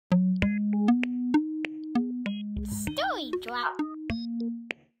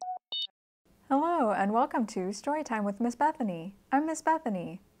Hello and welcome to Storytime with Miss Bethany. I'm Miss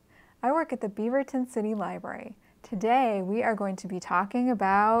Bethany. I work at the Beaverton City Library. Today we are going to be talking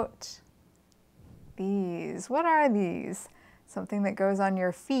about these. What are these? Something that goes on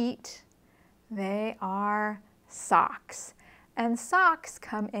your feet. They are socks. And socks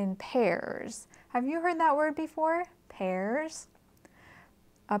come in pairs. Have you heard that word before? Pairs?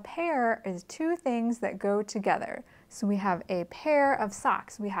 A pair is two things that go together. So we have a pair of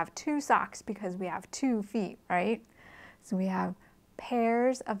socks. We have two socks because we have 2 feet, right? So we have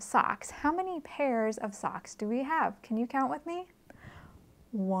pairs of socks. How many pairs of socks do we have? Can you count with me?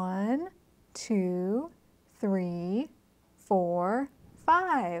 1, 2, 3, 4,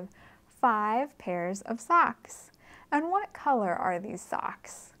 5. 5 pairs of socks. And what color are these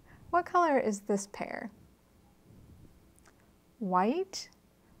socks? What color is this pair? White?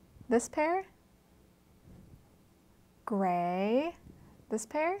 This pair? Gray? This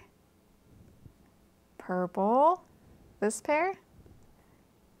pair? Purple? This pair?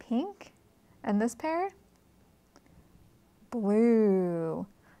 Pink? And this pair? Blue.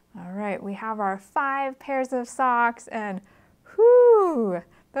 All right, we have our 5 pairs of socks and whoo,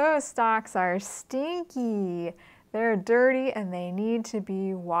 those socks are stinky. They're dirty and they need to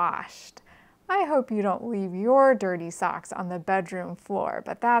be washed. I hope you don't leave your dirty socks on the bedroom floor,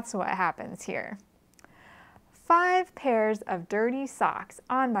 but that's what happens here. 5 pairs of dirty socks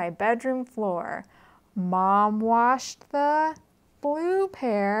on my bedroom floor. Mom washed the blue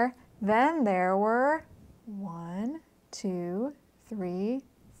pair, then there were 1, 2, 3,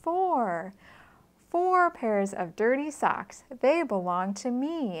 4. 4 pairs of dirty socks. They belong to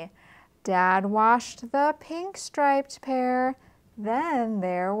me. Dad washed the pink striped pair, then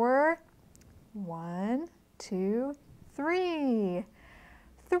there were 1, 2, 3.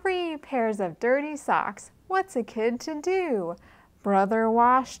 3 pairs of dirty socks. What's a kid to do? Brother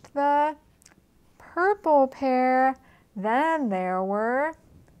washed the purple pair. Then there were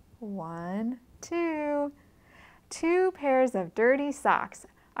 1, 2. 2 pairs of dirty socks.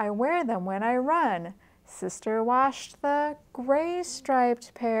 I wear them when I run. Sister washed the gray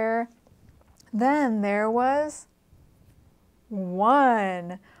striped pair. Then there was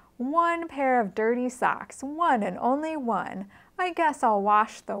 1 pair of dirty socks, 1 and only 1. I guess I'll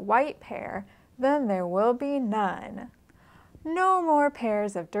wash the white pair, then there will be none. No more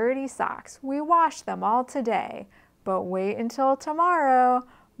pairs of dirty socks. We washed them all today, but wait until tomorrow.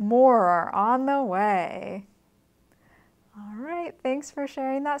 More are on the way. All right, thanks for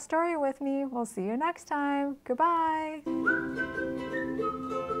sharing that story with me. We'll see you next time. Goodbye.